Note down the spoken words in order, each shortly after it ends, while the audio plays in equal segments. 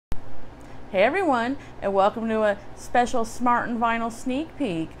Hey everyone, and welcome to a special Smart and Vinyl sneak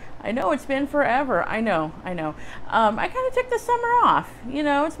peek. I know it's been forever. I know. I kind of took the summer off. You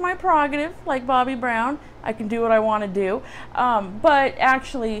know, it's my prerogative, like Bobby Brown. I can do what I want to do. But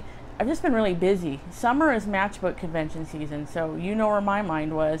actually, I've just been really busy. Summer is matchbook convention season, so you know where my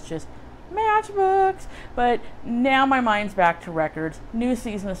mind was, just matchbooks. But now my mind's back to records. New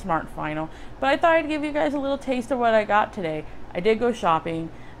season of Smart Vinyl. But I thought I'd give you guys a little taste of what I got today. I did go shopping.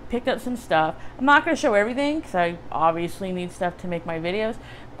 Picked up some stuff. I'm not going to show everything because I obviously need stuff to make my videos,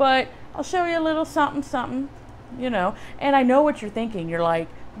 but I'll show you a little something, you know. And I know what you're thinking. You're like,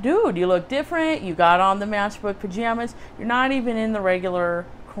 dude, you look different. You got on the matchbook pajamas. You're not even in the regular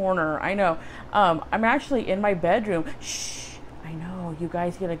corner. I know. I'm actually in my bedroom. Shh. I know. You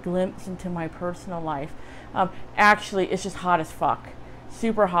guys get a glimpse into my personal life. Actually, it's just hot as fuck.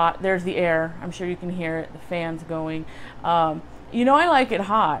 Super hot. There's the air. I'm sure you can hear it. The fan's going. You know, I like it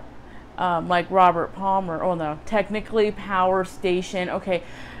hot, like Robert Palmer. Oh no, technically Power Station. Okay,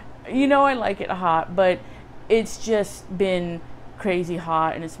 you know I like it hot, but it's just been crazy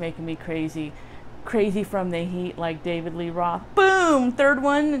hot, and it's making me crazy from the heat, like David Lee Roth. Boom, third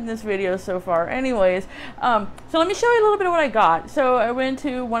one in this video so far. Anyways, so let me show you a little bit of what I got. So I went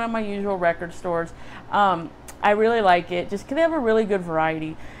to one of my usual record stores. I really like it just because they have a really good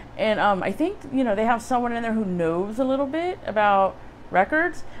variety. And I think, you know, they have someone in there who knows a little bit about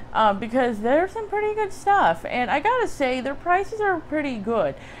records because there's some pretty good stuff. And I gotta say, their prices are pretty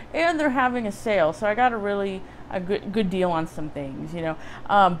good. And they're having a sale, so I got a good deal on some things, you know.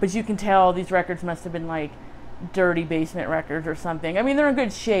 But you can tell these records must have been like dirty basement records or something. I mean, they're in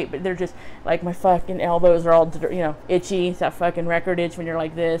good shape, but they're just like, my fucking elbows are all, you know, itchy. It's that fucking record itch when you're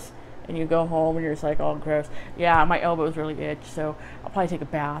like this. And you go home and you're just like all gross. Yeah, my elbows really itch, so I'll probably take a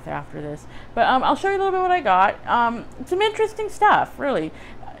bath after this. But I'll show you a little bit what I got. Some interesting stuff, really.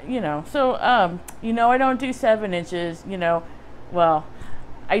 You know, so you know I don't do 7 inches. You know, well,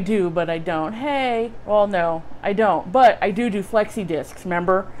 I do, but I don't. Hey, well, no, I don't, but I do flexi discs.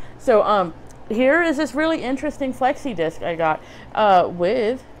 Remember? So here is this really interesting flexi disc I got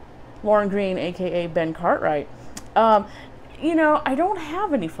with Lauren Green, aka Ben Cartwright. You know, I don't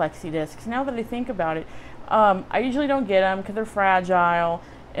have any flexi discs now that I think about it. I usually don't get them because they're fragile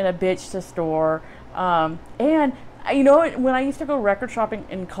and a bitch to store. And you know, when I used to go record shopping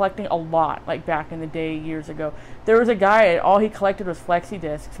and collecting a lot, like back in the day years ago, there was a guy, all he collected was flexi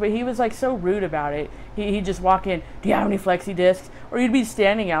discs, but he was like so rude about it. He'd just walk in, do you have any flexi discs? Or you'd be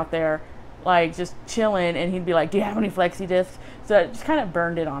standing out there like just chilling, and he'd be like, do you have any flexi discs? So it just kind of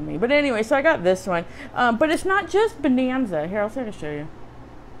burned it on me. But anyway, so I got this one. But it's not just Bonanza. Here, I'll try to show you.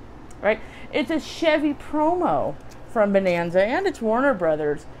 Right? It's a Chevy promo from Bonanza, and it's Warner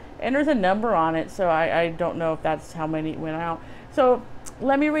Brothers. And there's a number on it, so I don't know if that's how many went out. So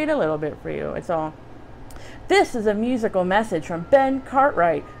let me read a little bit for you. It's all. This is a musical message from Ben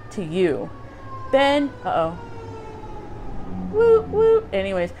Cartwright to you. Ben, Woo, woo.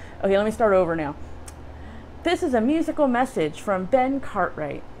 Anyways, okay, let me start over now. This is a musical message from Ben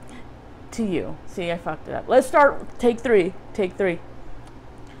Cartwright to you. See, I fucked it up. Let's start. Take three.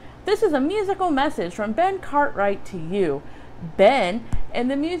 This is a musical message from Ben Cartwright to you. Ben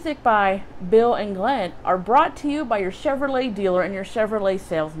and the music by Bill and Glenn are brought to you by your Chevrolet dealer and your Chevrolet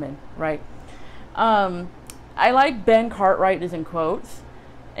salesman, right? I like Ben Cartwright is in quotes,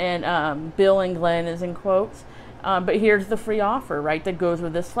 and Bill and Glenn is in quotes. But here's the free offer, right, that goes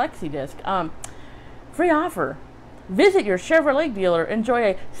with this flexi disc. Free offer. Visit your Chevrolet dealer.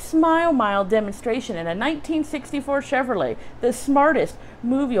 Enjoy a Smile Mile demonstration in a 1964 Chevrolet, the smartest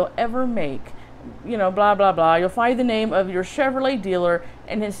move you'll ever make. You know, blah, blah, blah. You'll find the name of your Chevrolet dealer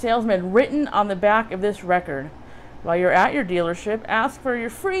and his salesman written on the back of this record. While you're at your dealership, ask for your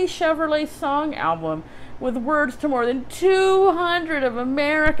free Chevrolet song album with words to more than 200 of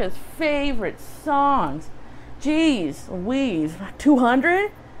America's favorite songs. Jeez Louise,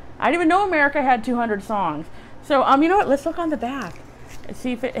 200? I didn't even know America had 200 songs. So, you know what? Let's look on the back and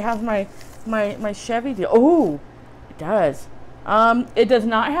see if it has my Chevy deal. Oh, it does. It does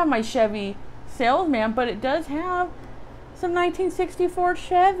not have my Chevy salesman, but it does have some 1964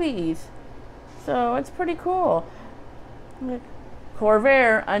 Chevys. So, it's pretty cool.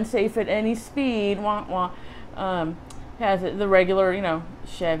 Corvair, unsafe at any speed. Wah, wah. Has the regular, you know,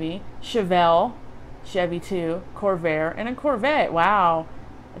 Chevy. Chevelle. Chevy 2, Corvair, and a Corvette. Wow,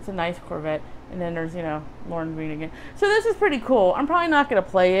 it's a nice Corvette. And then there's, you know, Lauren Green again. So this is pretty cool. I'm probably not going to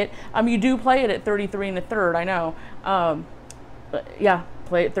play it. You do play it at 33 1/3, I know. But yeah,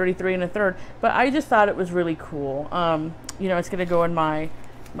 play it 33 1/3. But I just thought it was really cool. You know, it's going to go in my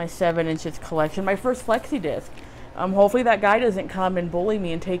 7 inches collection. My first flexi disc. Hopefully that guy doesn't come and bully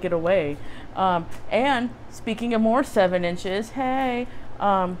me and take it away. And speaking of more 7 inches, hey,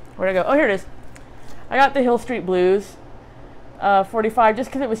 where'd I go? Oh, here it is. I got the Hill Street Blues 45 just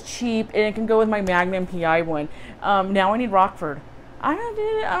because it was cheap and it can go with my Magnum PI one. Now I need Rockford. I don't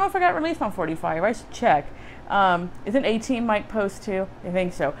know if I got released on 45. I should check. Isn't 18 Mike Post too? I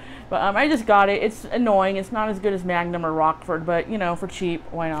think so. But I just got it. It's annoying. It's not as good as Magnum or Rockford, but you know, for cheap,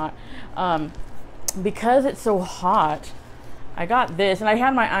 why not? Because it's so hot, I got this, and I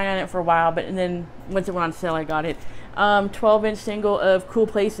had my eye on it for a while, but then once it went on sale, I got it. 12-inch single of Cool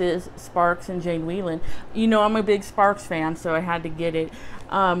Places, Sparks and Jane Whelan. You know, I'm a big Sparks fan, so I had to get it.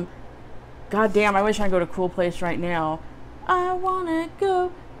 God damn, I wish I could go to Cool Place right now. I wanna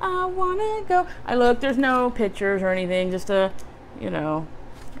go. I wanna go. I look, there's no pictures or anything, just a, you know,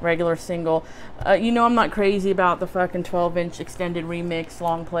 regular single. You know, I'm not crazy about the fucking 12-inch extended remix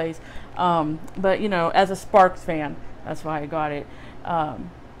long plays. But you know, as a Sparks fan, that's why I got it.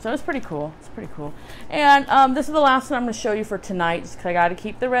 So it's pretty cool. It's pretty cool. And this is the last one I'm going to show you for tonight, just 'cause I got to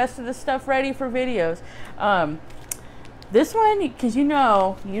keep the rest of the stuff ready for videos. This one, because you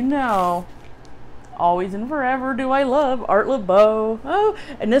know, always and forever do I love Art Laboe. Oh,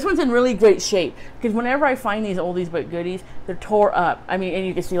 and this one's in really great shape, because whenever I find these oldies but goodies, they're tore up. I mean, and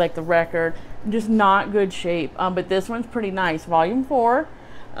you can see like the record, just not good shape. But this one's pretty nice. Volume 4.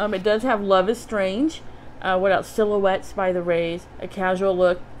 It does have Love is Strange. What else? Silhouettes by the Rays. A Casual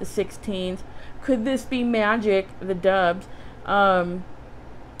Look, the 16s. Could This Be Magic, the dubs.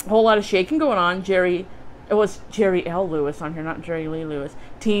 Whole lot of shaking going on. It was Jerry L. Lewis on here, not Jerry Lee Lewis.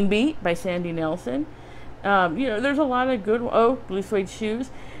 Teen Beat by Sandy Nelson. You know, there's a lot of good. Oh, Blue Suede Shoes.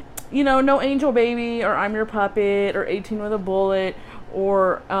 You know, No Angel Baby or I'm Your Puppet or 18 with a Bullet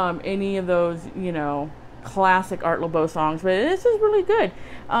or any of those, you know, classic Art Laboe songs. But this is really good.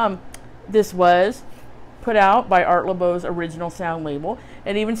 This was put out by Art Laboe's Original Sound label.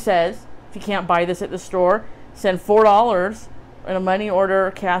 It even says, if you can't buy this at the store, send $4 in a money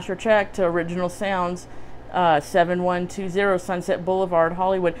order, cash or check to Original Sounds, 7120 Sunset Boulevard,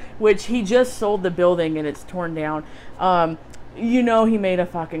 Hollywood, which he just sold the building and it's torn down. You know, he made a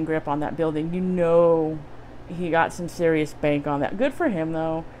fucking grip on that building. You know, he got some serious bank on that. Good for him,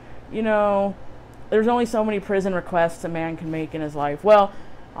 though. You know, there's only so many prison requests a man can make in his life. Well,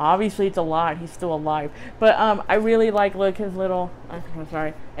 obviously it's a lot. He's still alive. But I really like, look, his little, I'm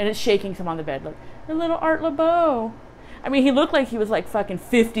sorry, and it's shaking some on the bed. Look, the little Art Laboe. I mean, he looked like he was like fucking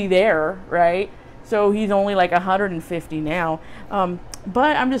 50 there, right? So he's only like 150 now.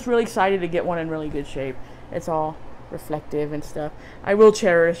 But I'm just really excited to get one in really good shape. It's all reflective and stuff. I will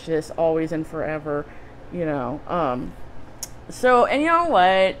cherish this always and forever, you know. So, and you know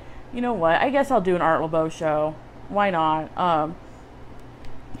what? You know what? I guess I'll do an Art Laboe show. Why not?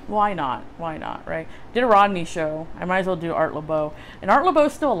 Why not? Why not, right? Did a Rodney show. I might as well do Art Laboe. And Art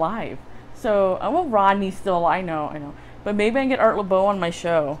Laboe's still alive. So, well, Rodney's still alive. I know. But maybe I can get Art Laboe on my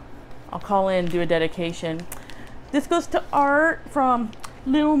show. I'll call in, do a dedication. This goes to Art from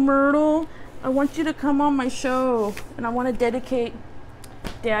Little Myrtle. I want you to come on my show. And I want to dedicate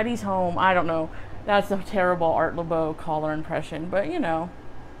Daddy's Home. I don't know. That's a terrible Art Laboe caller impression. But, you know,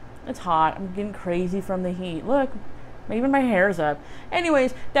 it's hot. I'm getting crazy from the heat. Look, even my hair's up.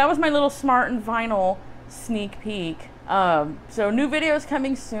 Anyways, that was my little Smart and Vinyl sneak peek. So new videos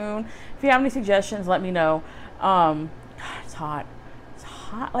coming soon. If you have any suggestions, let me know. God, it's hot. It's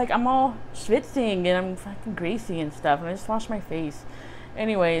hot. Like, I'm all schwitzing and I'm fucking greasy and stuff. And I just washed my face.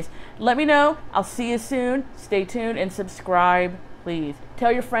 Anyways, let me know. I'll see you soon. Stay tuned and subscribe, please.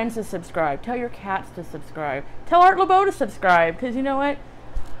 Tell your friends to subscribe. Tell your cats to subscribe. Tell Art Laboe to subscribe. Because you know what?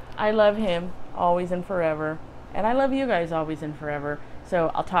 I love him always and forever. And I love you guys always and forever.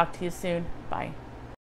 So I'll talk to you soon. Bye.